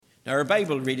Now, our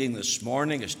Bible reading this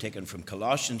morning is taken from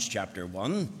Colossians chapter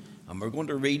 1, and we're going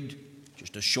to read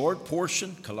just a short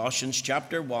portion, Colossians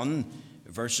chapter 1,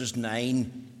 verses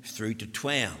 9 through to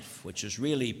 12, which is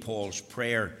really Paul's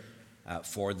prayer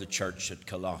for the church at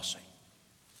Colossae.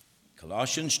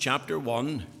 Colossians chapter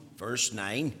 1, verse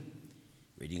 9,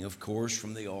 reading, of course,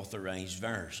 from the Authorized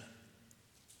Version.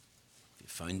 If you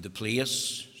find the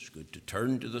place, it's good to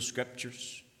turn to the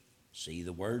Scriptures, see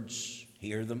the words,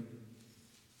 hear them.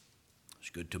 It's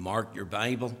good to mark your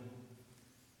Bible.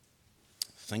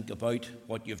 Think about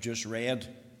what you've just read.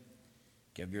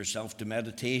 Give yourself to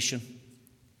meditation.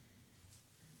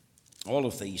 All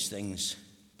of these things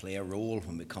play a role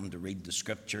when we come to read the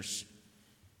Scriptures.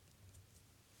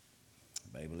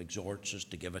 The Bible exhorts us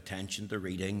to give attention to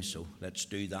reading, so let's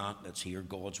do that. Let's hear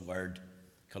God's word.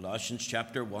 Colossians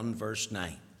chapter 1, verse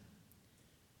 9.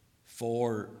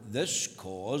 For this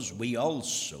cause we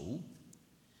also,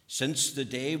 since the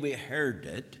day we heard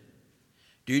it,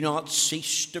 do not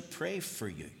cease to pray for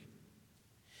you,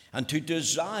 and to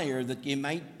desire that ye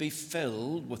might be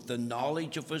filled with the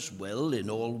knowledge of his will in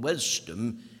all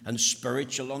wisdom and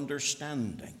spiritual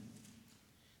understanding,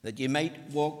 that ye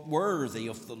might walk worthy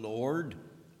of the Lord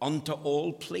unto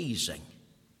all pleasing,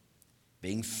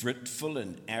 being fruitful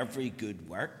in every good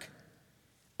work,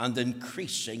 and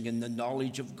increasing in the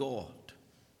knowledge of God,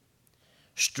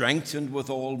 strengthened with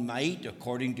all might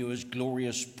according to his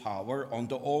glorious power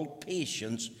unto all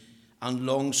patience and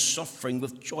long-suffering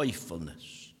with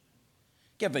joyfulness,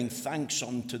 giving thanks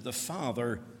unto the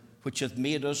Father, which hath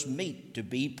made us meet to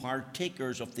be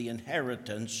partakers of the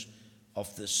inheritance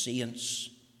of the saints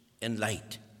in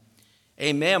light.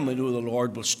 Amen. We know the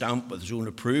Lord will stamp with his own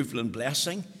approval and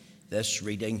blessing this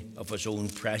reading of his own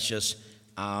precious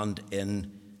and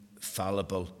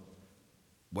infallible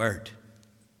word.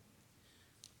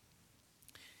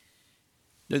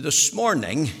 Now, this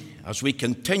morning, as we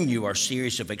continue our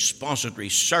series of expository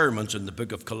sermons in the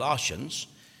book of Colossians,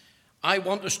 I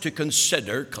want us to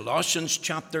consider Colossians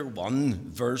chapter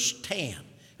 1, verse 10,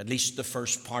 at least the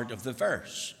first part of the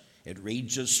verse. It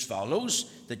reads as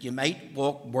follows, that you might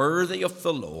walk worthy of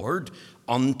the Lord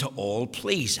unto all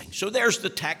pleasing. So there's the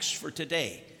text for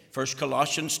today, 1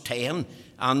 Colossians 10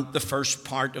 and the first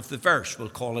part of the verse. We'll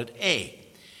call it A.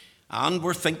 And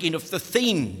we're thinking of the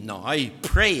theme now,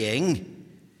 praying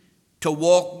to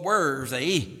walk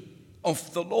worthy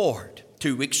of the Lord.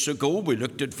 2 weeks ago, we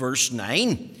looked at verse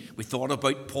 9. We thought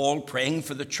about Paul praying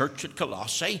for the church at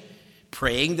Colossae,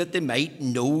 praying that they might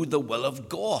know the will of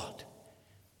God,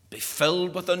 be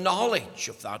filled with the knowledge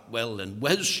of that will and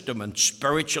wisdom and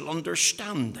spiritual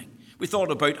understanding. We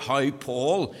thought about how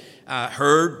Paul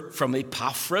heard from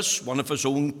Epaphras, one of his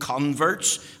own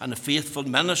converts and a faithful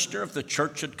minister of the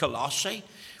church at Colossae.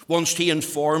 Once he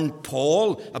informed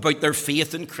Paul about their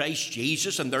faith in Christ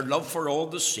Jesus and their love for all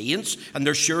the saints and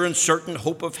their sure and certain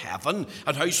hope of heaven,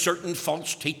 and how certain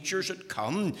false teachers had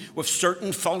come with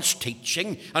certain false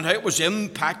teaching and how it was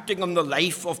impacting on the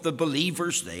life of the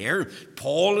believers there,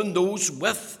 Paul and those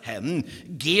with him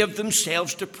gave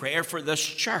themselves to prayer for this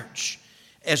church.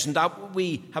 Isn't that what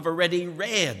we have already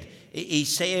read? He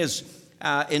says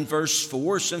in verse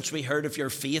 4, since we heard of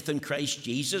your faith in Christ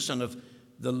Jesus and of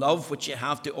the love which you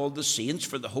have to all the saints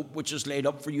for the hope which is laid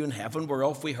up for you in heaven,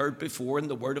 whereof we heard before in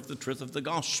the word of the truth of the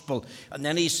gospel. And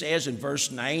then he says in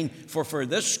verse 9, for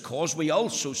this cause we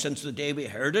also, since the day we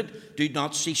heard it, do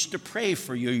not cease to pray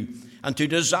for you, and to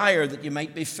desire that you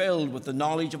might be filled with the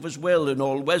knowledge of his will in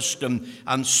all wisdom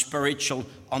and spiritual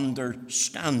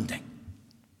understanding.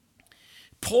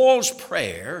 Paul's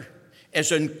prayer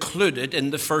is included in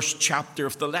the first chapter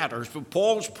of the letters. But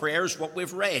Paul's prayer is what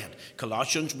we've read.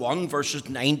 Colossians 1, verses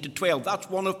 9 to 12. That's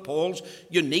one of Paul's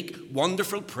unique,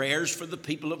 wonderful prayers for the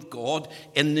people of God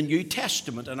in the New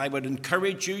Testament. And I would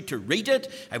encourage you to read it.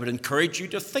 I would encourage you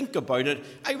to think about it.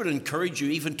 I would encourage you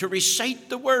even to recite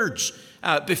the words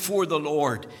before the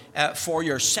Lord for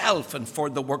yourself and for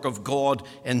the work of God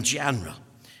in general.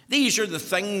 These are the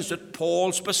things that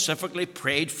Paul specifically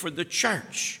prayed for the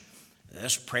church.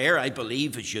 This prayer, I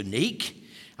believe, is unique,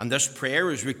 and this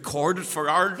prayer is recorded for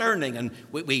our learning. And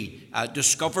we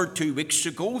discovered 2 weeks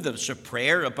ago that it's a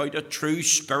prayer about a true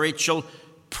spiritual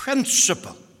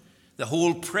principle. The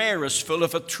whole prayer is full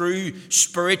of a true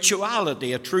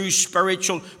spirituality, a true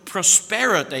spiritual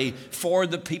prosperity for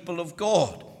the people of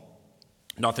God.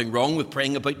 Nothing wrong with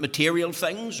praying about material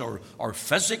things or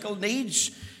physical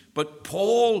needs, but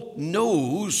Paul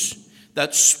knows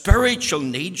that spiritual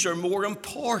needs are more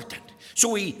important.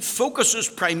 So he focuses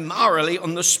primarily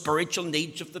on the spiritual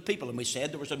needs of the people. And we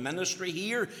said there was a ministry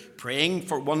here, praying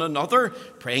for one another,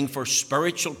 praying for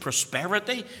spiritual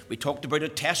prosperity. We talked about a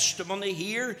testimony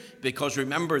here, because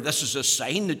remember, this is a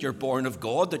sign that you're born of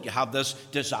God, that you have this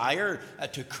desire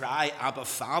to cry, Abba,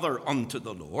 Father, unto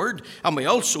the Lord. And we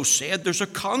also said there's a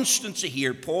constancy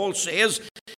here. Paul says,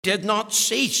 did not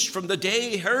cease from the day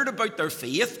he heard about their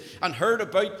faith and heard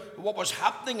about what was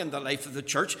happening in the life of the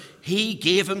church. He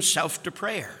gave himself to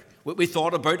prayer. We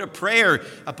thought about a prayer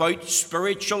about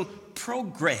spiritual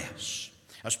progress.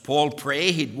 As Paul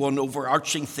prayed, he had one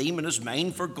overarching theme in his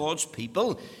mind for God's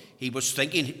people. He was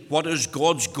thinking, what is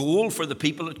God's goal for the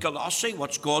people at Colossae?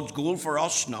 What's God's goal for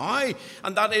us now?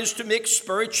 And that is to make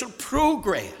spiritual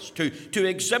progress, to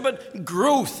exhibit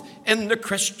growth in the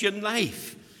Christian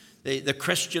life. The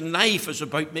Christian life is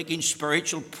about making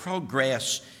spiritual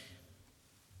progress.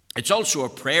 It's also a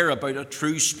prayer about a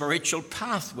true spiritual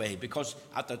pathway, because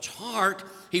at its heart,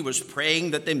 he was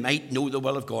praying that they might know the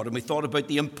will of God. And we thought about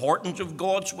the importance of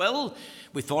God's will.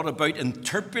 We thought about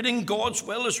interpreting God's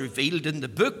will as revealed in the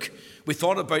book. We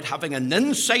thought about having an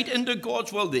insight into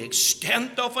God's will, the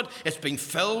extent of it. It's being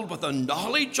filled with a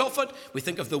knowledge of it. We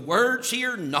think of the words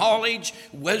here, knowledge,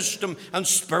 wisdom, and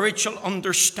spiritual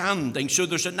understanding. So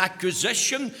there's an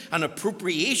acquisition, an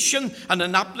appropriation, and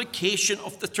an application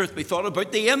of the truth. We thought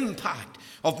about the impact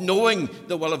of knowing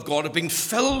the will of God, of being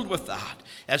filled with that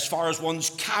as far as one's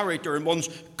character and one's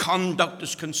conduct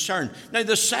is concerned. Now,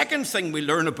 the second thing we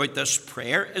learn about this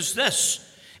prayer is this.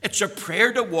 It's a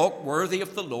prayer to walk worthy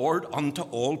of the Lord unto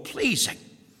all pleasing.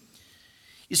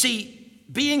 You see,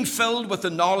 being filled with the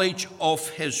knowledge of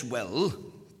his will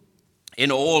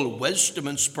in all wisdom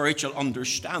and spiritual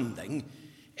understanding,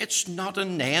 it's not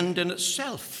an end in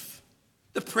itself.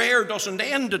 The prayer doesn't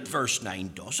end at verse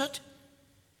 9, does it?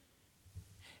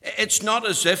 It's not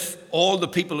as if all the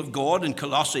people of God in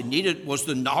Colossae needed was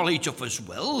the knowledge of his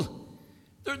will.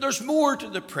 There's more to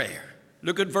the prayer.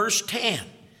 Look at verse 10.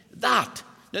 That.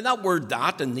 Now, that word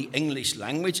that in the English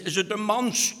language is a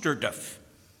demonstrative.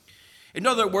 In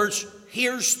other words,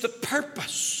 here's the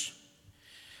purpose.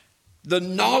 The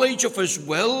knowledge of his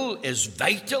will is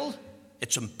vital.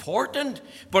 It's important,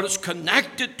 but it's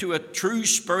connected to a true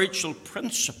spiritual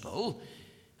principle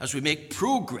as we make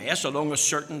progress along a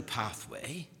certain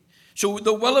pathway. So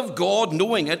the will of God,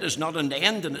 knowing it, is not an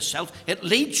end in itself. It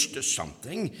leads to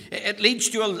something. It leads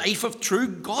to a life of true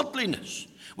godliness,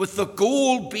 with the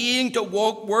goal being to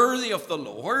walk worthy of the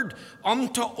Lord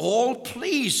unto all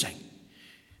pleasing.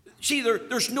 See,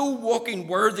 there's no walking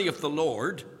worthy of the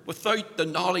Lord without the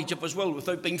knowledge of his will,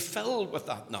 without being filled with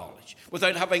that knowledge,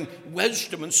 without having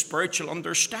wisdom and spiritual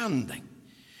understanding.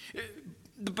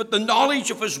 But the knowledge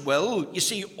of his will, you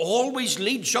see, always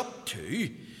leads up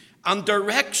to and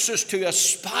directs us to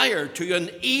aspire to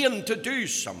and aim to do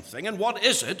something. And what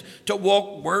is it? To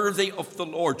walk worthy of the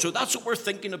Lord. So that's what we're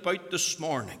thinking about this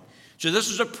morning. So this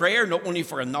is a prayer not only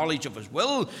for a knowledge of his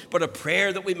will, but a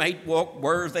prayer that we might walk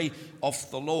worthy of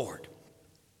the Lord.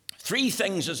 Three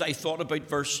things as I thought about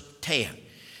verse 10.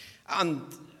 And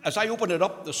as I open it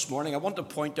up this morning, I want to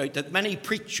point out that many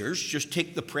preachers just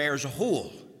take the prayer as a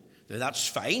whole. Now, that's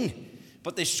fine,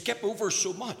 but they skip over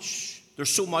so much. There's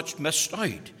so much missed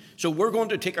out. So we're going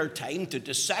to take our time to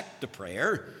dissect the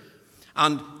prayer,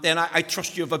 and then I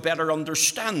trust you have a better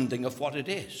understanding of what it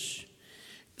is.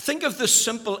 Think of the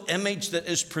simple image that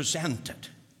is presented,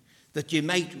 that you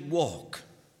might walk.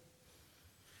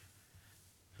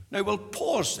 Now we'll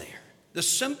pause there. The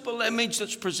simple image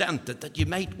that's presented, that you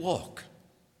might walk.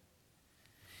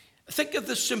 Think of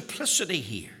the simplicity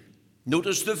here.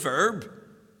 Notice the verb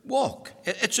walk.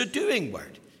 It's a doing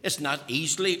word. It's not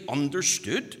easily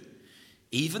understood.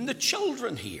 Even the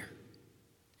children here,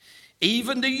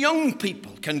 even the young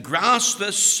people can grasp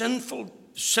this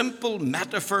simple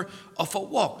metaphor of a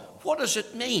walk. What does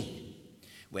it mean?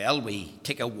 Well, we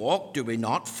take a walk, do we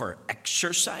not, for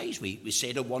exercise? We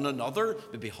say to one another,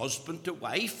 maybe husband to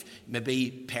wife, maybe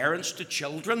parents to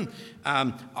children,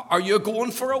 are you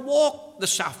going for a walk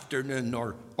this afternoon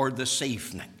or this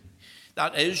evening?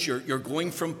 That is, you're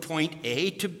going from point A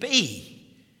to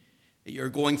B. You're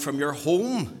going from your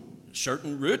home, a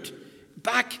certain route,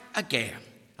 back again.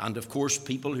 And of course,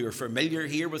 people who are familiar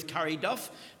here with Carryduff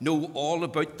know all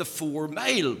about the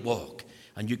 4-mile walk.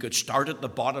 And you could start at the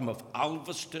bottom of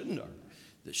Alveston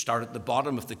or start at the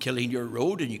bottom of the Killinure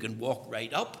Road, and you can walk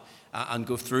right up and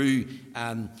go through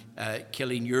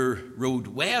Killinure Road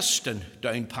West and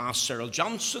down past Cyril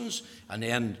Johnson's, and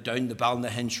then down the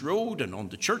Balnahinch Road and on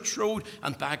the Church Road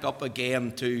and back up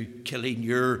again to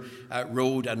Killinure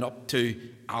Road and up to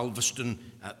Alveston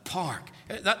Park.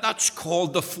 That's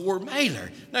called the 4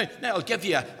 Miler. Now I'll give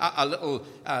you a little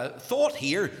thought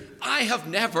here. I have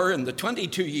never, in the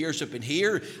 22 years I've been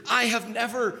here, I have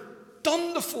never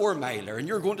done the 4 Miler, and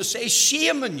you're going to say,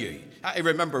 shame on you. I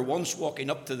remember once walking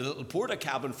up to the little porta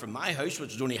cabin from my house,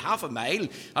 which was only half a mile,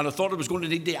 and I thought I was going to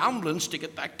need the ambulance to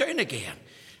get back down again.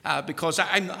 Because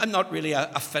I'm not really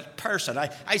a fit person.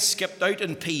 I skipped out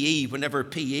in PE whenever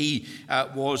PE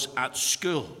was at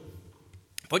school.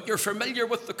 But you're familiar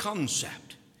with the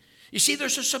concept. You see,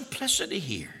 there's a simplicity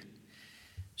here.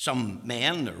 Some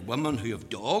men or women who have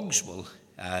dogs will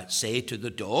say to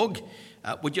the dog,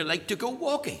 would you like to go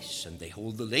walkies? And they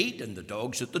hold the lead, and the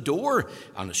dog's at the door,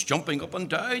 and it's jumping up and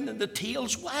down, and the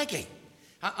tail's wagging.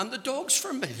 And the dog's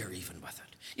familiar even with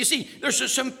it. You see, there's a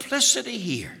simplicity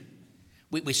here.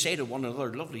 We say to one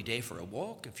another, lovely day for a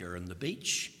walk if you're on the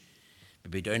beach.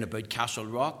 Maybe down about Castle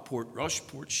Rock, Port Rush,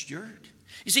 Port Stewart.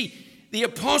 You see, the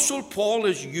Apostle Paul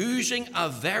is using a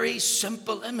very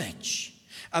simple image,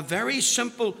 a very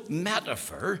simple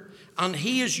metaphor, and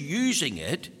he is using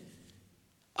it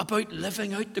about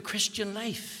living out the Christian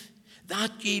life,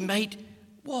 that ye might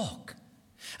walk.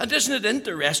 And isn't it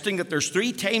interesting that there's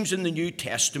 3 times in the New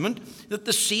Testament that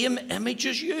the same image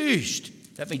is used?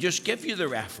 Let me just give you the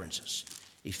references.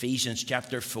 Ephesians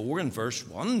chapter 4 and verse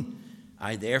 1,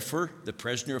 I therefore, the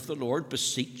prisoner of the Lord,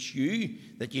 beseech you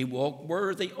that ye walk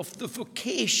worthy of the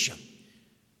vocation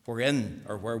wherein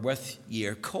or wherewith ye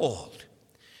are called.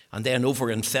 And then over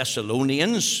in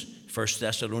Thessalonians, 1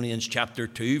 Thessalonians chapter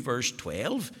 2 verse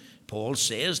 12, Paul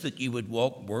says that you would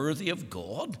walk worthy of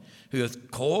God who hath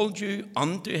called you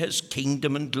unto his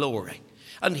kingdom and glory.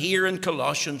 And here in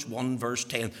Colossians 1 verse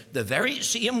 10, the very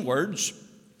same words,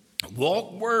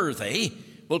 walk worthy,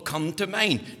 will come to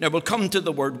mind. Now, we'll come to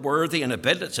the word worthy in a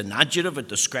bit. It's an adjective. It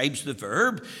describes the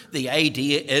verb. The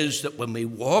idea is that when we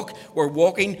walk, we're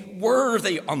walking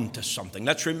worthy unto something.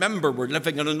 Let's remember, we're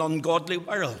living in an ungodly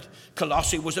world.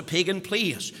 Colossae was a pagan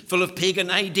place, full of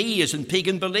pagan ideas and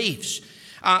pagan beliefs.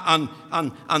 And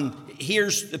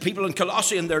here's the people in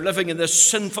Colossae, and they're living in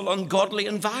this sinful, ungodly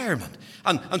environment.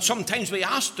 And sometimes we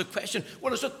ask the question,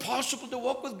 well, is it possible to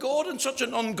walk with God in such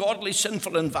an ungodly,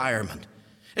 sinful environment?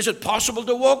 Is it possible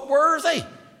to walk worthy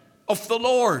of the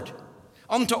Lord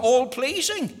unto all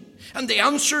pleasing? And the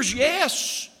answer is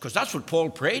yes, because that's what Paul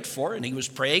prayed for, and he was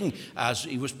praying as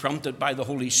he was prompted by the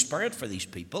Holy Spirit for these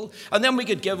people. And then we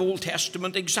could give Old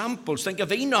Testament examples. Think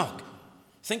of Enoch.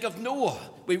 Think of Noah.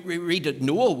 We read that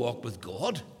Noah walked with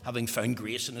God, having found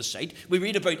grace in his sight. We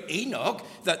read about Enoch,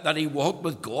 that he walked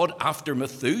with God after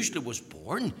Methuselah was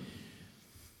born.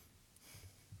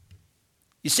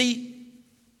 You see,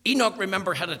 Enoch,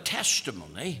 remember, had a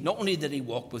testimony. Not only did he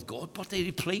walk with God, but that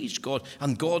he pleased God,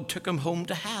 and God took him home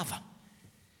to heaven.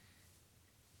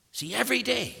 See, every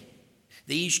day,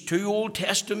 these 2 Old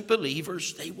Testament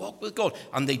believers, they walked with God,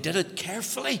 and they did it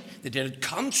carefully. They did it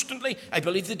constantly. I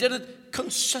believe they did it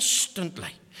consistently.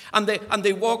 And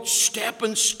they walked step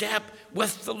in step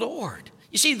with the Lord.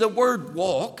 You see, the word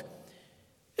walk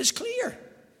is clear.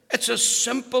 It's a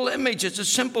simple image, it's a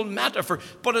simple metaphor,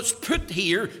 but it's put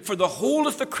here for the whole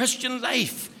of the Christian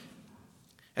life.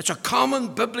 It's a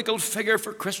common biblical figure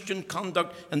for Christian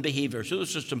conduct and behavior. So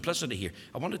there's a simplicity here.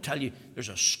 I want to tell you, there's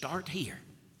a start here,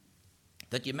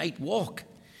 that you might walk.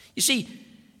 You see,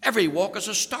 every walk is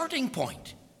a starting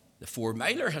point. The 4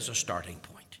 Miler has a starting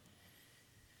point.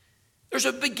 There's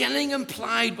a beginning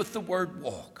implied with the word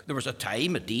walk. There was a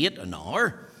time, a date, an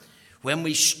hour, when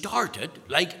we started,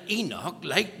 like Enoch,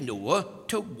 like Noah,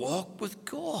 to walk with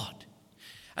God.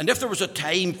 And if there was a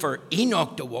time for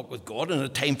Enoch to walk with God and a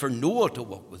time for Noah to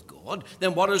walk with God,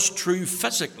 then what is true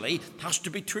physically has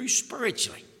to be true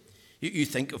spiritually. You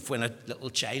think of when a little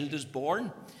child is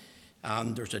born,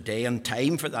 and there's a day and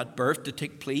time for that birth to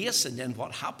take place, and then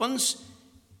what happens?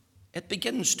 It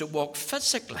begins to walk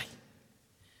physically.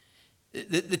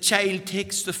 The child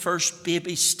takes the first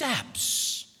baby steps.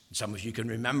 Some of you can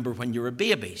remember when you were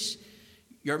babies.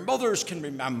 Your mothers can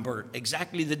remember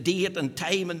exactly the date and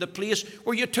time and the place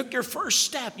where you took your first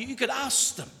step. You could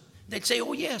ask them. They'd say,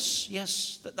 oh, yes,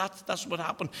 that's what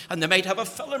happened. And they might have a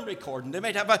film recording. They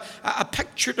might have a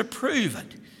picture to prove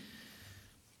it.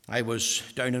 I was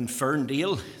down in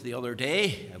Ferndale the other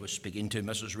day. I was speaking to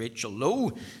Mrs. Rachel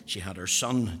Lowe. She had her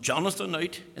son Jonathan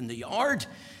out in the yard,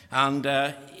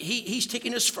 and he's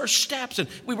taking his first steps. And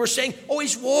we were saying, oh,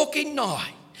 he's walking now.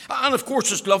 And of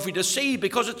course it's lovely to see,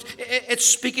 because it's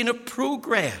speaking of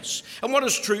progress. And what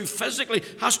is true physically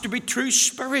has to be true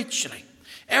spiritually.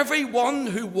 Everyone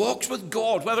who walks with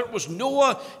God, whether it was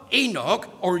Noah,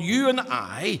 Enoch, or you and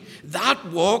I, that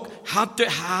walk had to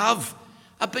have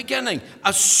a beginning,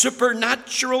 a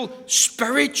supernatural,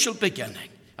 spiritual beginning.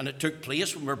 And it took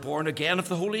place when we're born again of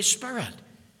the Holy Spirit.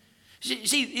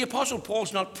 See, the Apostle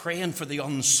Paul's not praying for the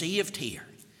unsaved here,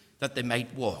 that they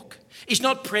might walk. He's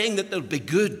not praying that they'll be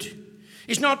good.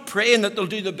 He's not praying that they'll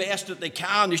do the best that they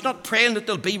can. He's not praying that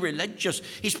they'll be religious.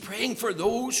 He's praying for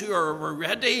those who are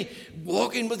already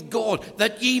walking with God,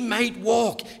 that ye might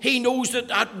walk. He knows that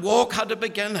that walk had a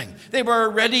beginning. They were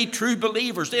already true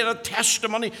believers. They had a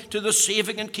testimony to the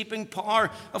saving and keeping power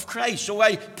of Christ. So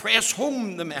I press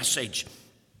home the message.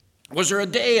 Was there a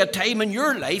day, a time in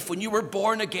your life when you were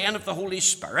born again of the Holy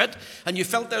Spirit and you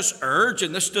felt this urge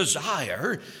and this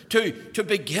desire to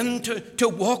begin to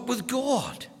walk with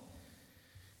God?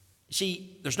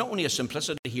 See, there's not only a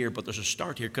simplicity here, but there's a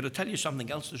start here. Could I tell you something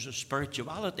else? There's a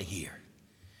spirituality here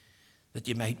that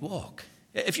you might walk.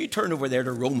 If you turn over there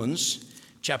to Romans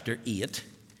chapter 8,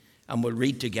 and we'll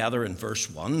read together in verse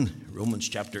 1, Romans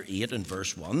chapter 8 and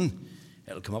verse 1.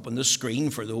 It'll come up on the screen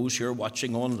for those who are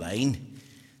watching online.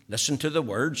 Listen to the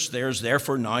words. There's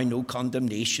therefore now no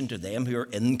condemnation to them who are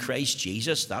in Christ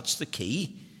Jesus. That's the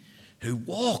key. Who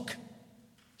walk.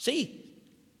 See?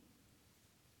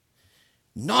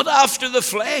 Not after the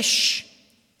flesh,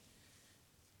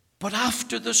 but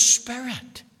after the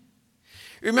Spirit.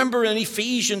 Remember in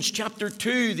Ephesians chapter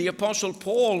 2, the Apostle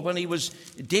Paul, when he was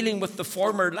dealing with the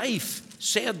former life,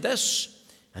 said this,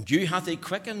 and you hath he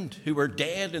quickened who were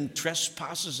dead in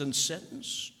trespasses and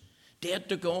sins, dead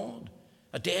to God,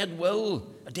 a dead will,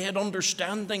 a dead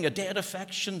understanding, a dead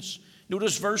affections.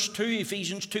 Notice verse 2,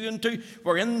 Ephesians 2 and 2,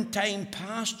 where in time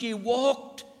past ye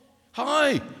walked.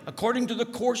 How? According to the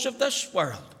course of this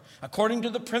world, according to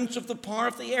the prince of the power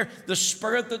of the air, the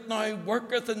spirit that now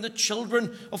worketh in the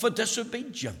children of a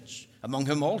disobedience, among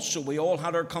whom also we all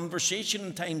had our conversation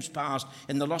in times past,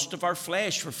 in the lust of our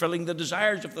flesh, fulfilling the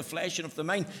desires of the flesh and of the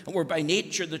mind, and were by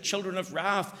nature the children of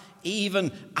wrath,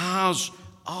 even as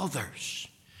others.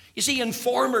 You see, in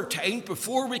former time,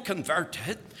 before we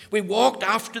converted, we walked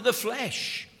after the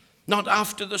flesh, not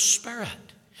after the Spirit.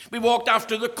 We walked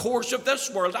after the course of this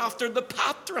world, after the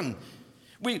pattern.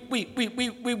 We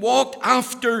walked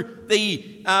after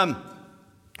the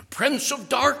prince of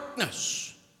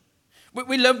darkness.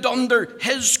 We lived under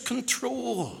his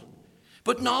control.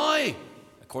 But now,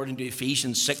 according to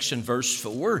Ephesians 6 and verse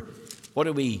 4, what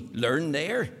do we learn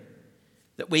there?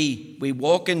 That we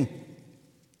walk in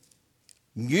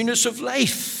newness of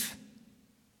life.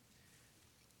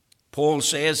 Paul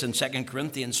says in 2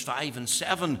 Corinthians 5 and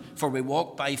 7, for we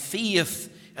walk by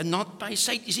faith and not by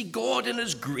sight. You see, God in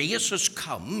his grace has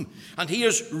come and he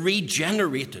has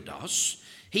regenerated us.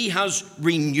 He has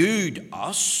renewed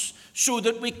us so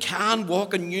that we can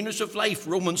walk in newness of life.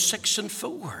 Romans 6 and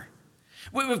 4.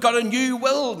 We've got a new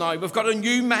will now. We've got a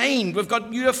new mind. We've got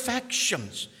new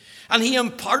affections. And he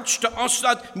imparts to us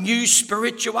that new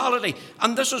spirituality.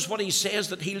 And this is what he says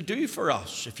that he'll do for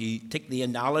us. If you take the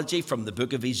analogy from the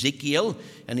book of Ezekiel,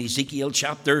 in Ezekiel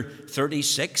chapter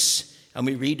 36, and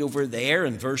we read over there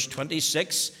in verse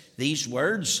 26, these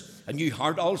words, a new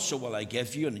heart also will I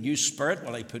give you, and a new spirit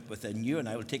will I put within you, and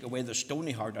I will take away the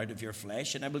stony heart out of your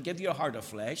flesh, and I will give you a heart of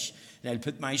flesh, and I'll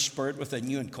put my spirit within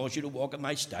you, and cause you to walk in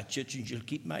my statutes, and you'll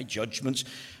keep my judgments,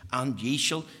 and ye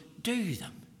shall do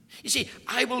them. You see,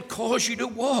 I will cause you to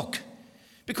walk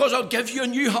because I'll give you a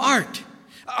new heart.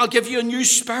 I'll give you a new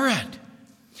spirit.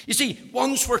 You see,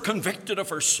 once we're convicted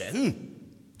of our sin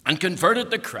and converted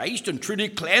to Christ and truly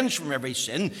cleansed from every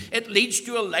sin, it leads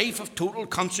to a life of total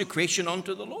consecration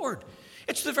unto the Lord.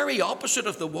 It's the very opposite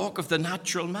of the walk of the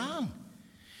natural man.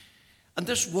 And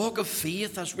this walk of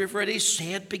faith, as we've already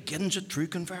said, begins at true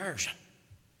conversion.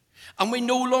 And we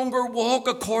no longer walk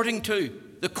according to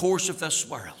the course of this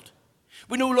world.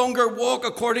 We no longer walk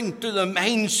according to the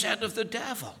mindset of the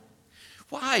devil.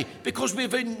 Why? Because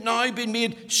we've now been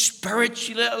made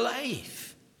spiritually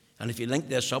alive. And if you link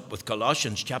this up with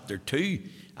Colossians chapter 2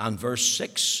 and verse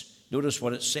 6, notice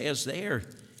what it says there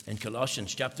in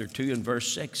Colossians chapter 2 and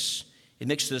verse 6. It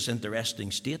makes this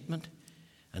interesting statement.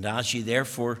 And as ye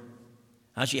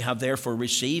have therefore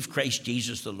received Christ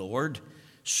Jesus the Lord,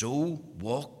 so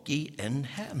walk ye in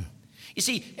him. You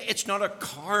see, it's not a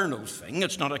carnal thing.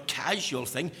 It's not a casual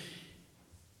thing.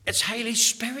 It's highly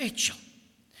spiritual.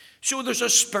 So there's a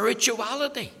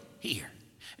spirituality here.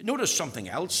 Notice something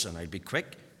else, and I'll be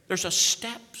quick. There's a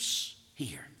steps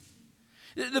here.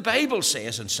 The Bible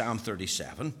says in Psalm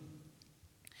 37,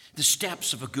 the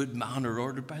steps of a good man are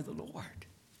ordered by the Lord.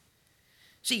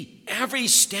 See, every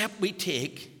step we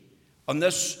take on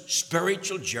this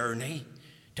spiritual journey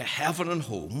to heaven and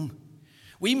home,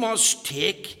 we must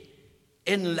take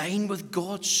in line with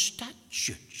God's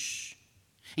statutes.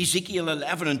 Ezekiel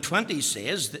 11 and 20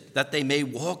 says that they may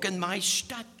walk in my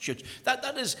statutes.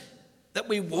 That is that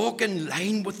we walk in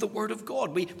line with the Word of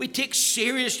God. We take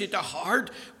seriously to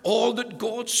heart all that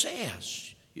God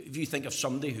says. If you think of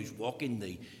somebody who's walking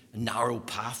the narrow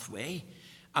pathway,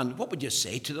 and what would you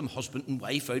say to them, husband and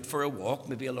wife out for a walk,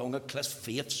 maybe along a cliff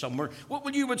face somewhere? What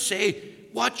would you say?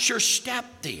 Watch your step,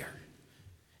 dear.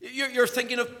 You're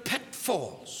thinking of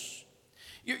pitfalls.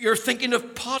 You're thinking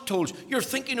of potholes. You're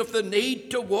thinking of the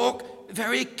need to walk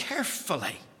very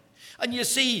carefully. And you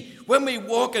see, when we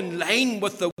walk in line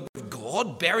with the Word of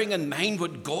God, bearing in mind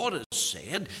what God has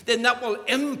said, then that will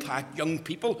impact young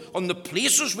people on the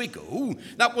places we go.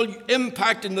 That will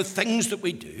impact in the things that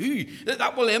we do.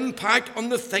 That will impact on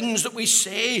the things that we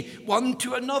say one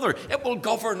to another. It will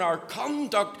govern our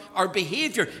conduct, our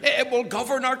behavior. It will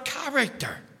govern our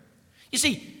character. You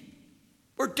see,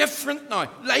 we're different now.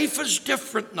 Life is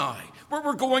different now.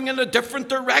 We're going in a different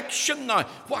direction now.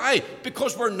 Why?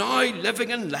 Because we're now living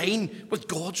in line with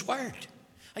God's Word.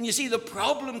 And you see, the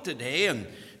problem today in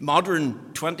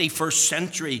modern 21st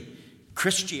century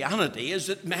Christianity is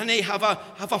that many have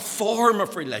a form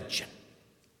of religion,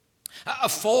 a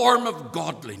form of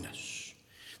godliness.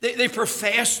 They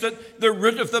profess that the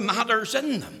root of the matter's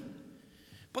in them.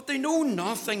 But they know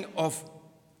nothing of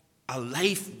a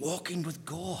life walking with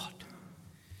God.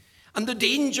 And the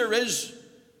danger is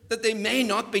that they may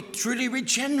not be truly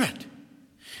regenerate.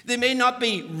 They may not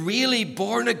be really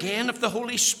born again of the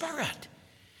Holy Spirit.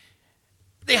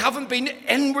 They haven't been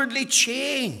inwardly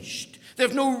changed. They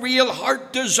have no real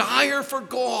heart desire for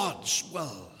God's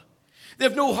will. They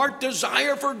have no heart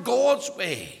desire for God's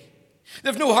way. They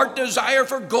have no heart desire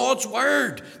for God's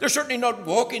Word. They're certainly not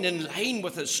walking in line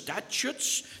with His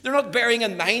statutes. They're not bearing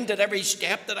in mind that every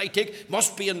step that I take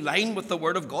must be in line with the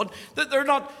Word of God. That they're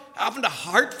not having a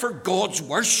heart for God's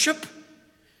worship.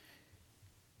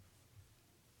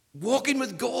 Walking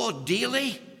with God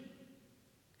daily,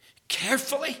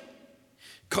 carefully,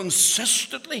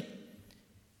 consistently,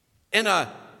 in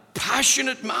a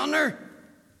passionate manner.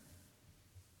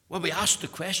 Well, we ask the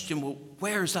question, well,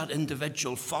 where is that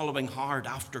individual following hard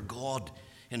after God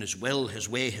in His will, His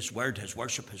way, His word, His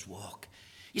worship, His walk?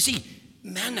 You see,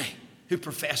 many who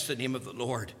profess the name of the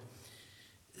Lord,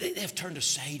 they've turned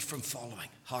aside from following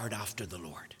hard after the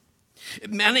Lord.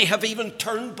 Many have even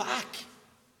turned back.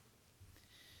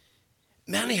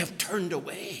 Many have turned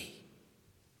away,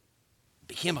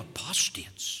 became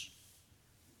apostates.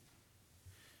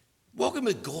 Walking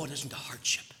with God isn't a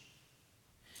hardship.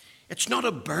 It's not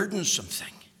a burdensome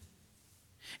thing.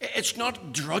 It's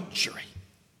not drudgery.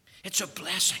 It's a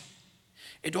blessing.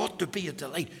 It ought to be a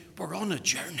delight. We're on a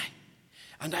journey,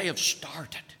 and I have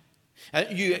started.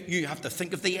 You have to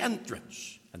think of the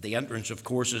entrance. And the entrance, of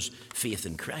course, is faith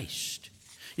in Christ.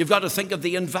 You've got to think of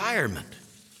the environment.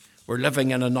 We're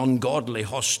living in an ungodly,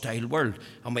 hostile world.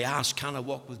 And we ask, can I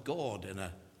walk with God in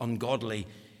an ungodly,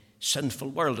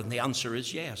 sinful world? And the answer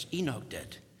is yes. Enoch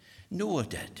did. Noah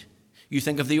did. You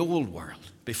think of the old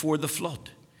world before the flood.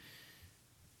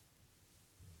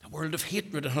 A world of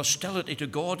hatred and hostility to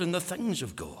God and the things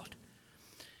of God.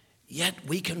 Yet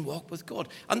we can walk with God.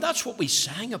 And that's what we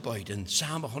sang about in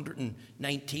Psalm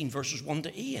 119, verses 1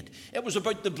 to 8. It was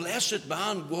about the blessed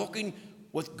man walking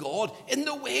with God in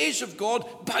the ways of God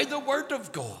by the word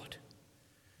of God.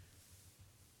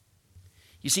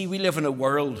 You see, we live in a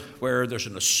world where there's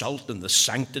an assault on the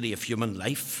sanctity of human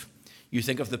life. You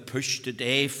think of the push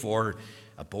today for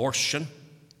abortion.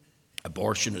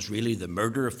 Abortion is really the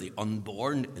murder of the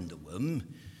unborn in the womb.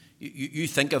 You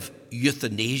think of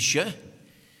euthanasia,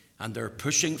 and they're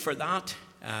pushing for that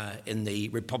in the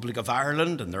Republic of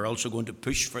Ireland, and they're also going to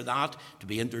push for that to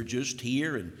be introduced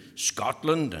here in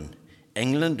Scotland and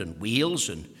England and Wales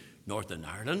and Northern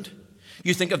Ireland.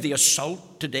 You think of the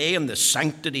assault today on the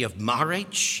sanctity of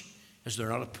marriage. Is there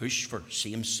not a push for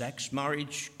same-sex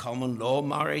marriage, common law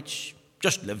marriage?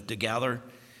 Just live together.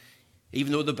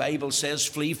 Even though the Bible says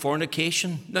flee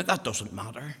fornication, now that doesn't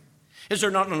matter. Is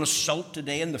there not an assault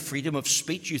today on the freedom of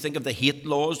speech? You think of the hate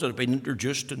laws that have been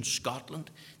introduced in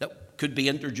Scotland that could be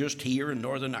introduced here in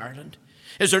Northern Ireland.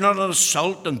 Is there not an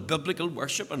assault on biblical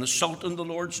worship, an assault on the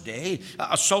Lord's day, an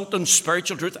assault on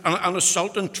spiritual truth, an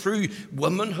assault on true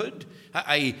womanhood?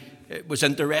 I was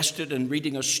interested in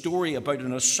reading a story about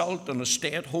an assault on a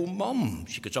stay-at-home mum.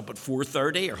 She gets up at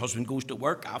 4:30, her husband goes to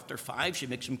work after 5, she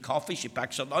makes him coffee, she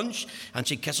packs a lunch, and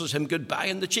she kisses him goodbye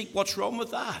in the cheek. What's wrong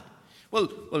with that? Well,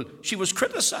 she was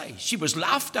criticised. She was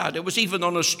laughed at. It was even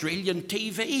on Australian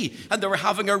TV, and they were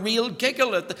having a real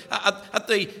giggle at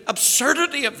the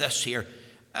absurdity of this here.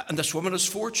 And this woman has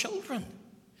 4 children.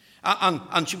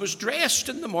 And she was dressed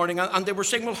in the morning, and they were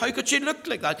saying, well, how could she look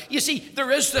like that? You see,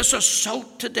 there is this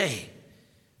assault today.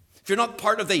 if you're not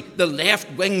part of the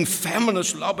left-wing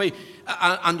feminist lobby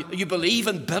and you believe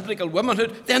in biblical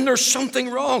womanhood, then there's something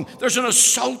wrong. There's an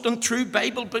assault on true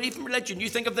Bible-believing religion. You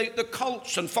think of the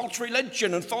cults and false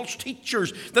religion and false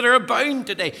teachers that are abound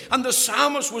today. And the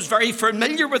psalmist was very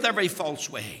familiar with every false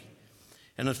way.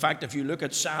 And in fact, if you look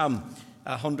at Psalm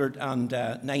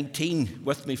 119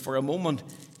 with me for a moment,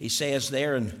 he says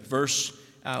there in verse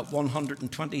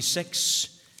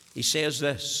 126, he says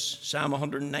this, Psalm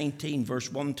 119, verse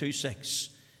 126.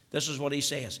 This is what he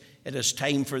says. It is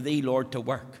time for thee, Lord, to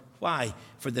work. Why?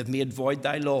 For they've made void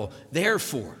thy law.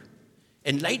 Therefore,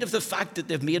 in light of the fact that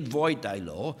they've made void thy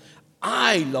law,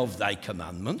 I love thy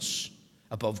commandments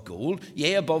above gold,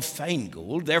 yea, above fine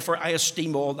gold. Therefore I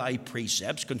esteem all thy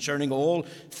precepts concerning all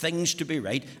things to be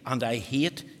right, and I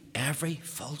hate every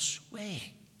false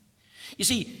way. You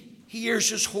see, here's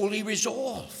his holy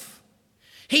resolve.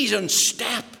 He's in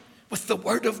step with the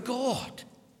Word of God.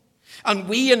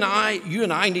 And you and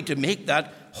I need to make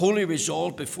that holy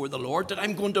resolve before the Lord that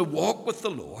I'm going to walk with the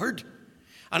Lord,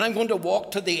 and I'm going to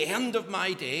walk to the end of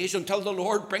my days until the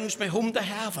Lord brings me home to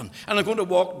heaven. And I'm going to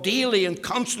walk daily and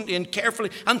constantly and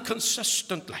carefully and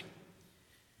consistently.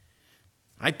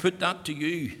 I put that to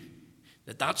you,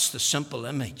 that's the simple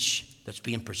image that's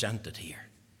being presented here.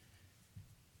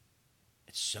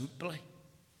 It's simply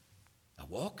a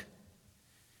walk.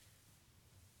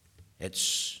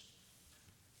 It's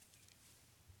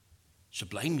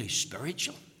sublimely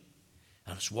spiritual,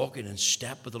 and it's walking in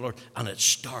step with the Lord, and it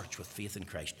starts with faith in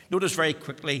Christ. Notice very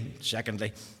quickly,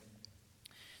 secondly,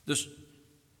 this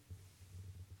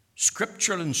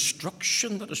scriptural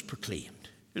instruction that is proclaimed.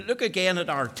 Look again at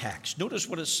our text. Notice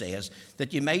what it says,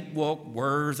 that you might walk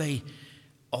worthy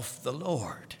of the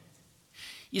Lord.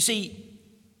 You see,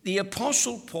 the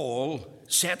Apostle Paul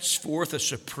sets forth a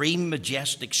supreme,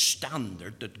 majestic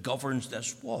standard that governs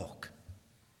this walk.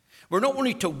 We're not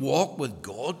only to walk with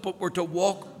God, but we're to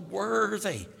walk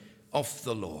worthy of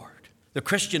the Lord. The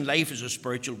Christian life is a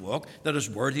spiritual walk that is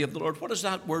worthy of the Lord. What does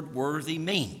that word worthy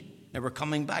mean? Now we're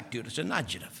coming back to it. It's an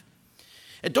adjective.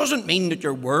 It doesn't mean that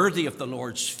you're worthy of the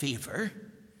Lord's favor.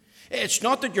 It's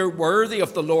not that you're worthy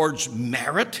of the Lord's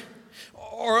merit,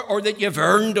 or that you've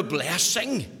earned a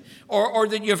blessing, or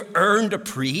that you've earned a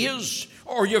praise,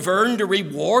 or you've earned a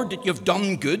reward, that you've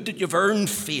done good, that you've earned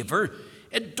favor.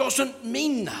 It doesn't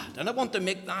mean that, and I want to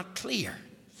make that clear.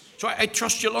 So I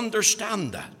trust you'll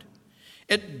understand that.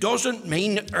 It doesn't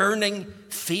mean earning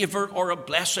favor or a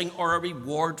blessing or a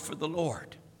reward for the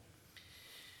Lord.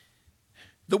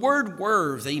 The word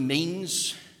worthy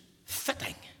means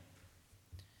fitting,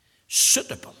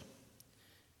 suitable,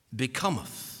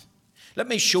 becometh. Let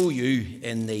me show you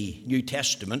in the New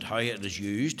Testament how it is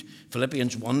used.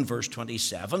 Philippians 1 verse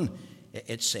 27.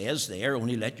 It says there,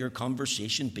 only let your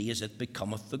conversation be as it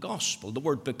becometh the gospel. The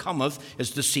word becometh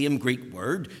is the same Greek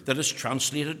word that is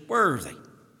translated worthy.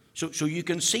 So you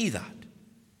can see that.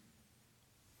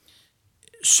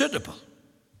 Suitable.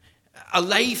 A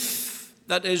life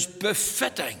that is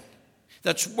befitting,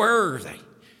 that's worthy,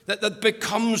 that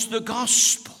becomes the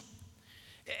gospel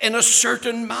in a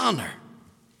certain manner.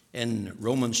 In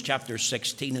Romans chapter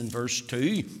 16 and verse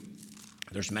 2,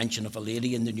 there's mention of a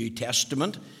lady in the New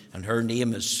Testament, and her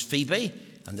name is Phoebe,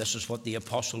 and this is what the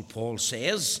Apostle Paul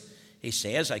says. He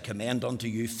says, I commend unto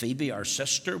you Phoebe, our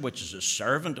sister, which is a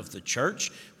servant of the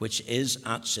church, which is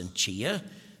at Cenchrea,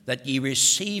 that ye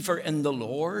receive her in the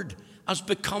Lord as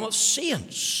becometh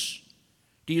saints.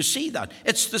 Do you see that?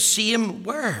 It's the same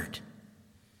word.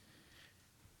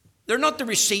 They're not to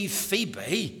receive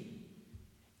Phoebe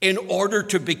in order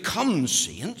to become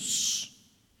saints.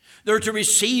 They're to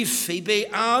receive Phoebe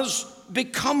as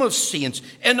becometh saints,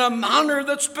 in a manner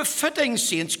that's befitting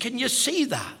saints. Can you see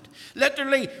that?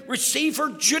 Literally, receive her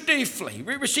dutifully,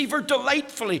 receive her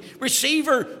delightfully, receive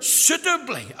her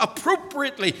suitably,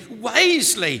 appropriately,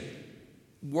 wisely,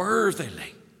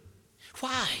 worthily.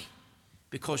 Why?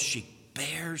 Because she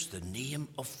bears the name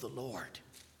of the Lord.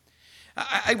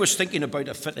 I was thinking about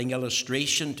a fitting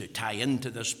illustration to tie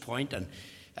into this point, and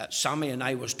Sammy and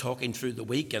I was talking through the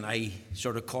week, and I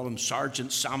sort of call him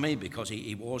Sergeant Sammy because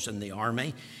he was in the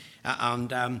army.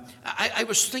 And I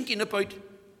was thinking about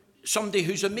somebody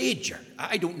who's a major.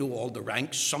 I don't know all the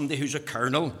ranks. Somebody who's a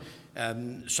colonel,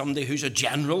 somebody who's a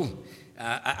general.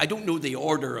 I don't know the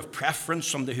order of preference,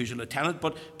 somebody who's a lieutenant,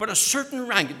 but a certain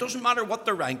rank. It doesn't matter what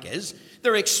the rank is.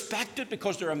 They're expected,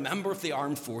 because they're a member of the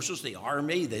armed forces, the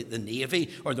army, the navy,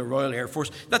 or the Royal Air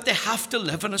Force, that they have to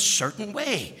live in a certain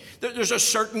way. There's a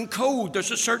certain code.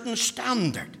 There's a certain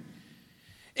standard.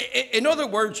 In other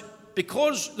words,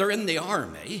 because they're in the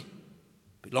army,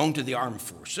 belong to the armed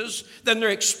forces, then they're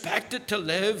expected to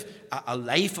live a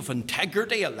life of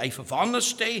integrity, a life of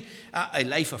honesty, a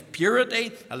life of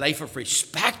purity, a life of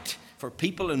respect for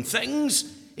people and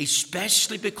things,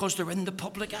 especially because they're in the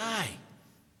public eye.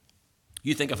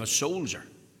 You think of a soldier,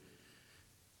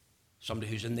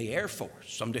 somebody who's in the Air Force,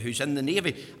 somebody who's in the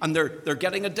Navy, and they're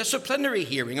getting a disciplinary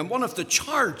hearing. And one of the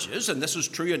charges, and this is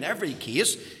true in every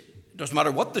case, it doesn't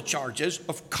matter what the charge is,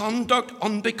 of conduct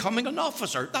unbecoming an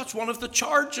officer. That's one of the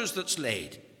charges that's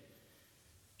laid.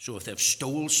 So if they've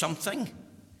stole something,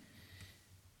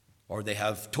 or they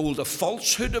have told a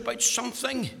falsehood about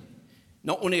something,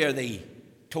 not only are they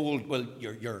told, well,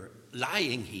 you're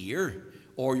lying here,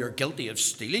 or you're guilty of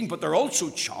stealing, but they're also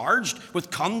charged with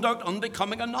conduct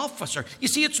unbecoming an officer. You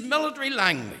see, it's military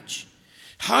language.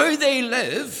 How they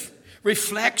live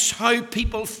reflects how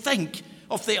people think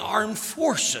of the armed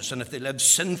forces. And if they live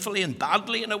sinfully and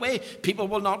badly in a way, people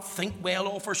will not think well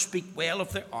of or speak well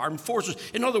of the armed forces.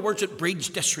 In other words, it breeds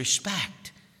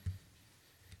disrespect.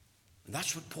 And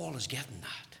that's what Paul is getting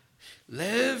at.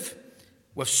 Live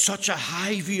with such a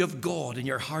high view of God in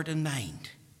your heart and mind,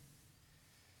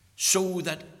 so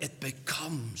that it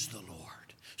becomes the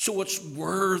Lord, so it's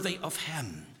worthy of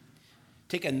Him.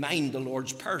 Take in mind the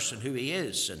Lord's person, who He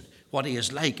is and what He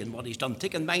is like and what He's done.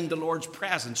 Take in mind the Lord's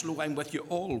presence. Lo, I'm with you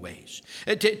always.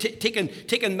 Take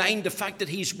in mind the fact that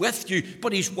He's with you,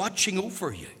 but He's watching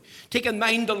over you. Take in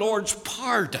mind the Lord's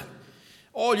pardon.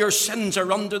 All your sins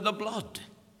are under the blood.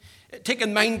 Take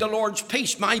in mind the Lord's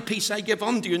peace. My peace I give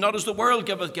unto you, not as the world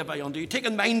giveth, give I unto you. Take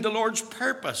in mind the Lord's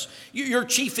purpose. Your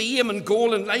chief aim and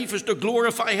goal in life is to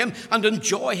glorify Him and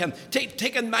enjoy Him.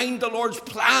 Take in mind the Lord's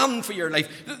plan for your life,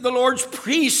 the Lord's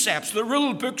precepts, the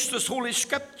rule books, the Holy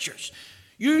Scriptures.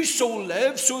 You so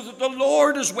live so that the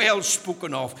Lord is well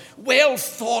spoken of, well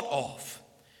thought of,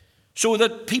 so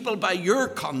that people by your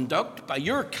conduct, by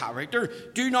your character,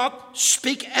 do not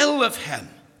speak ill of Him.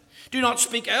 Do not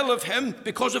speak ill of Him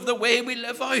because of the way we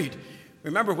live out.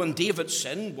 Remember when David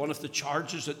sinned, one of the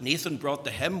charges that Nathan brought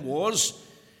to him was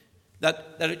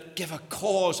that it gave a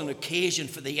cause and occasion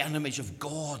for the enemies of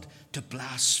God to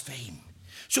blaspheme,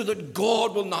 so that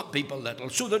God will not be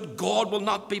belittled, so that God will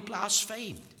not be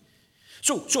blasphemed.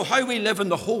 So how we live in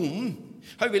the home,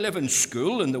 how we live in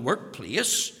school, in the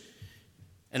workplace,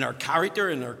 in our character,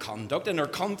 in our conduct, in our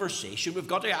conversation, we've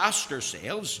got to ask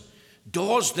ourselves,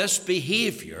 does this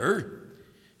behavior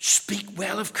speak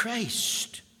well of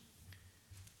Christ?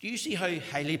 Do you see how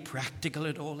highly practical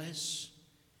it all is?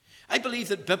 I believe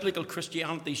that biblical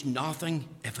Christianity is nothing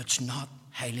if it's not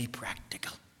highly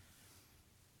practical.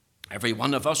 Every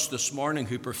one of us this morning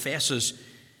who professes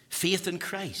faith in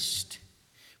Christ,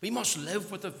 we must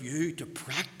live with a view to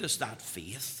practice that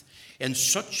faith in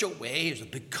such a way as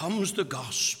it becomes the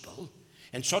gospel,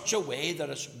 in such a way that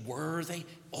it's worthy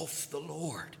of the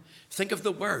Lord. Think of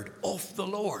the word, of the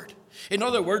Lord. In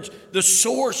other words, the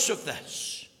source of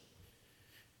this,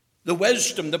 the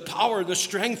wisdom, the power, the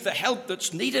strength, the help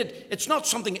that's needed, it's not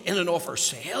something in and of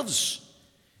ourselves.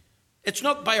 It's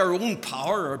not by our own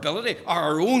power or ability or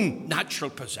our own natural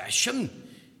possession.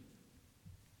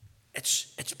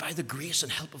 It's by the grace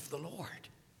and help of the Lord.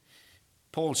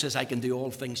 Paul says, I can do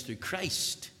all things through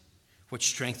Christ, which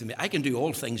strengthens me. I can do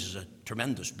all things as a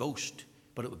tremendous boast,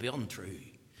 but it would be untrue.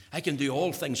 I can do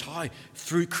all things, how?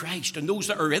 Through Christ. And those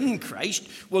that are in Christ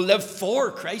will live for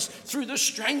Christ through the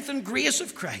strength and grace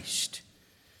of Christ.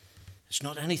 It's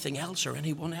not anything else or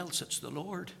anyone else, it's the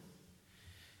Lord.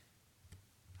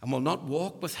 And we'll not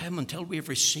walk with Him until we have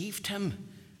received Him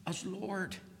as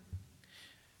Lord.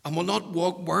 And we'll not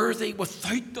walk worthy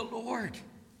without the Lord.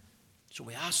 So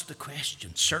we ask the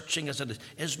question, searching as it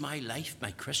is my life,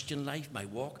 my Christian life, my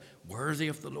walk, worthy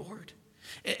of the Lord?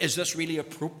 Is this really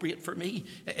appropriate for me?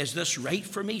 Is this right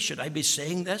for me? Should I be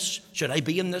saying this? Should I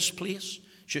be in this place?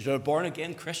 Should a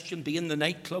born-again Christian be in the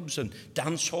nightclubs and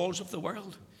dance halls of the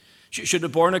world? Should a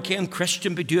born-again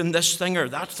Christian be doing this thing or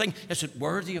that thing? Is it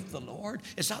worthy of the Lord?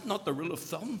 Is that not the rule of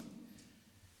thumb?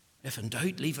 If in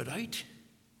doubt, leave it out.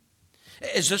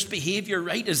 Is this behavior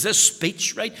right? Is this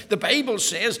speech right? The Bible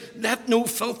says, let no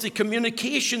filthy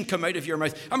communication come out of your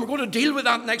mouth. And we're going to deal with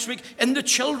that next week in the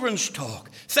children's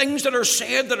talk. Things that are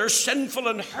said that are sinful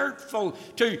and hurtful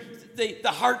to the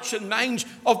hearts and minds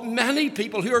of many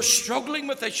people who are struggling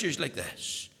with issues like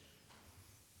this.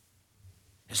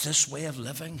 Is this way of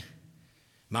living,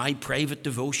 my private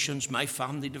devotions, my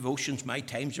family devotions, my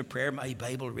times of prayer, my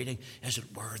Bible reading, is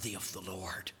it worthy of the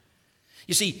Lord?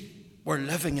 You see, we're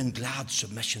living in glad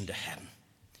submission to Him.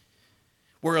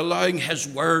 We're allowing His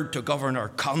word to govern our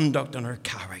conduct and our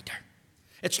character.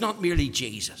 It's not merely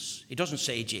Jesus. He doesn't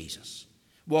say Jesus.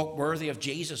 Walk worthy of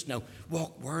Jesus. No,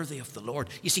 walk worthy of the Lord.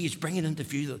 You see, he's bringing into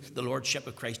view the lordship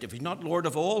of Christ. If he's not Lord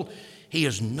of all, he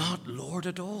is not Lord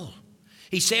at all.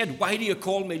 He said, why do you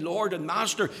call me Lord and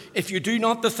Master if you do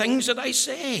not the things that I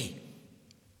say?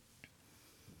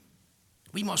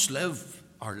 We must live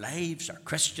our lives, our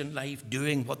Christian life,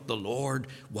 doing what the Lord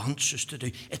wants us to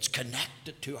do. It's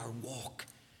connected to our walk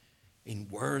in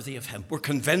worthy of him. We're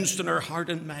convinced in our heart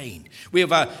and mind. We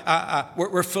have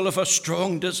we're full of a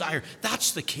strong desire.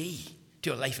 That's the key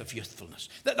to a life of youthfulness.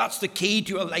 That's the key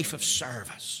to a life of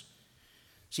service.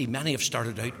 See, many have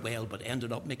started out well but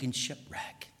ended up making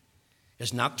shipwreck.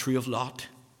 Isn't that true of Lot?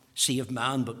 Saved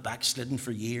man but backslidden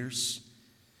for years.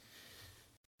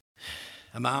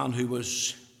 A man who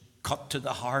was cut to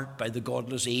the heart by the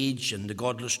godless age and the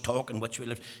godless talk in which we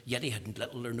lived, yet he had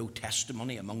little or no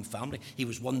testimony among family. He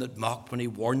was one that mocked when he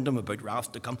warned them about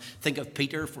wrath to come. Think of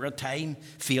Peter for a time,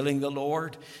 failing the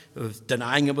Lord,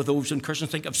 denying him with oaths and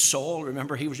curses. Think of Saul.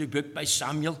 Remember, he was rebuked by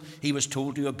Samuel. He was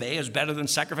told to obey is better than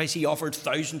sacrifice. He offered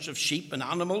thousands of sheep and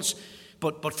animals,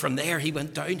 but from there he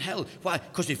went downhill. Why?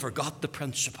 Because he forgot the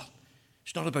principle.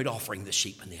 It's not about offering the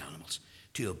sheep and the animals.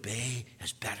 To obey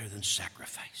is better than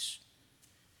sacrifice.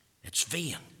 It's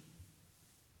vain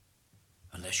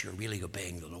unless you're really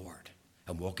obeying the Lord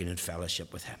and walking in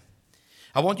fellowship with him.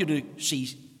 I want you to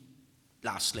see,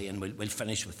 lastly, and we'll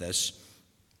finish with this,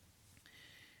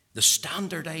 the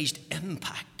standardized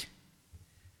impact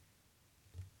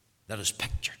that is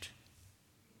pictured.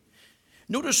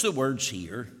 Notice the words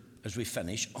here as we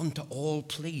finish, unto all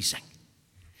pleasing.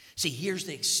 See, here's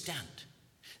the extent,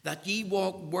 that ye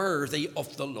walk worthy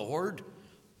of the Lord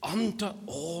unto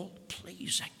all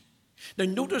pleasing. Now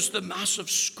notice the massive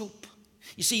scope.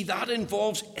 You see, that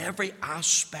involves every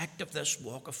aspect of this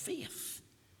walk of faith.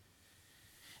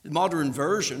 The modern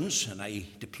versions, and I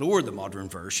deplore the modern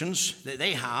versions,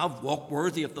 they have walk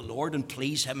worthy of the Lord and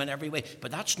please him in every way.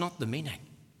 But that's not the meaning.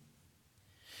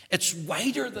 It's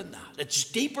wider than that. It's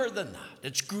deeper than that.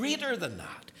 It's greater than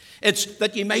that. It's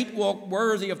that you might walk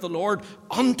worthy of the Lord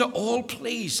unto all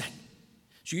pleasing.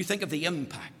 So you think of the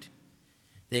impact,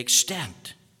 the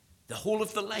extent, the whole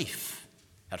of the life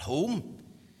at home.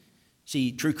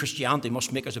 See, true Christianity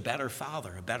must make us a better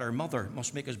father, a better mother,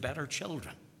 must make us better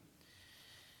children.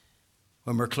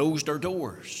 When we're closed our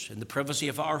doors in the privacy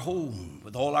of our home,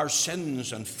 with all our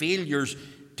sins and failures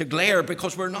to glare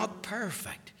because we're not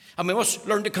perfect. And we must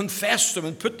learn to confess them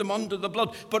and put them under the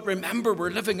blood. But remember,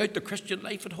 we're living out the Christian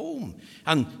life at home.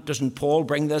 And doesn't Paul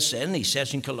bring this in? He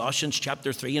says in Colossians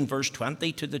chapter 3 and verse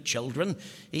 20 to the children,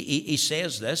 he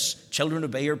says this, children,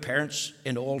 obey your parents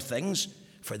in all things,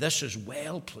 for this is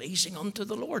well-pleasing unto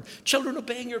the Lord. Children,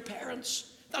 obeying your parents,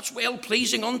 that's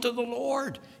well-pleasing unto the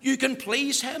Lord. You can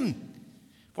please him.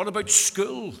 What about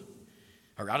school?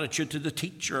 Our attitude to the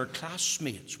teacher or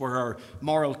classmates, where our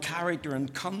moral character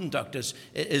and conduct is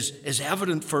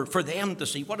evident for them to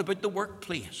see. What about the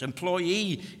workplace,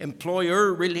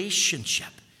 employee-employer relationship?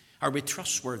 Are we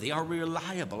trustworthy? Are we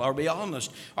reliable? Are we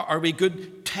honest? Are we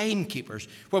good timekeepers?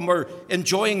 When we're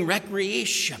enjoying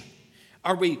recreation,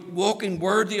 are we walking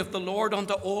worthy of the Lord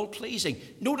unto all pleasing?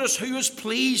 Notice who is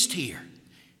pleased here.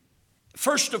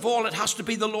 First of all, it has to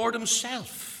be the Lord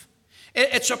himself.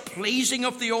 It's a pleasing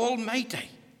of the Almighty.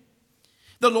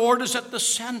 The Lord is at the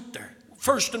center.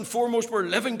 First and foremost, we're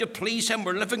living to please him.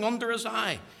 We're living under his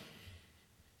eye.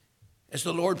 Is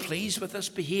the Lord pleased with this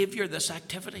behavior, this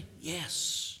activity?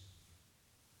 Yes.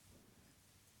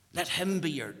 Let him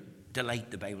be your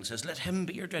delight, the Bible says. Let him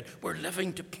be your delight. We're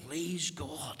living to please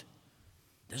God.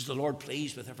 Is the Lord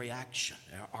pleased with every action,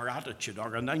 our attitude,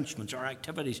 our announcements, our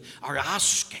activities, our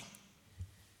asking?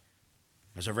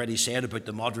 As I've already said about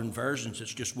the modern versions,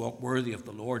 it's just walk worthy of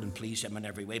the Lord and please him in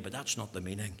every way, but that's not the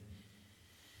meaning.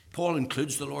 Paul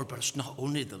includes the Lord, but it's not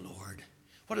only the Lord.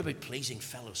 What about pleasing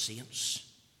fellow saints?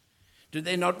 Do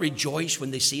they not rejoice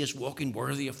when they see us walking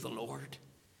worthy of the Lord?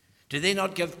 Do they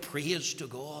not give praise to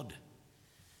God?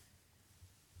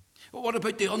 Well, what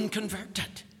about the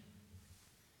unconverted?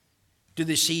 Do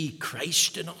they see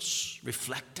Christ in us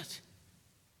reflected?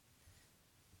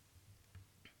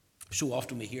 So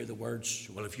often we hear the words,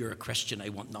 well, if you're a Christian, I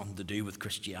want nothing to do with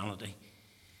Christianity.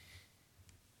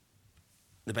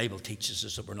 The Bible teaches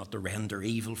us that we're not to render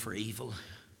evil for evil.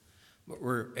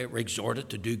 We're exhorted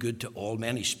to do good to all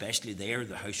men, especially there,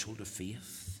 the household of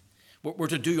faith. We're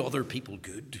to do other people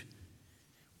good.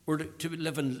 We're to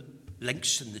live in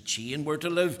links in the chain. We're to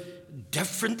live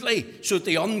differently so that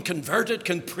the unconverted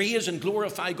can praise and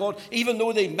glorify God. Even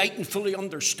though they mightn't fully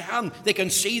understand, they can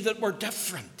see that we're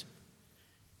different.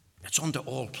 It's unto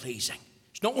all pleasing.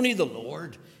 It's not only the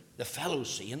Lord, the fellow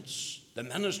saints, the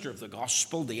minister of the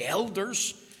gospel, the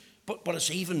elders, but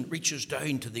it even reaches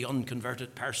down to the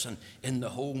unconverted person in the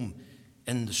home,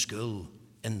 in the school,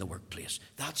 in the workplace.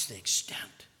 That's the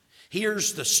extent.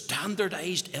 Here's the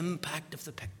standardized impact of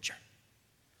the picture.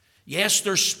 Yes,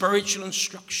 there's spiritual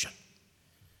instruction.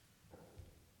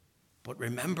 But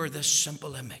remember this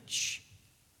simple image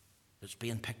that's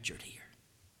being pictured here.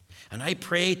 And I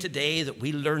pray today that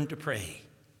we learn to pray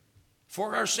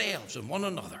for ourselves and one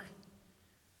another,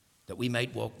 that we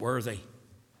might walk worthy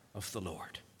of the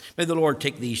Lord. May the Lord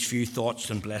take these few thoughts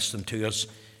and bless them to us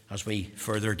as we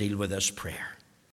further deal with this prayer.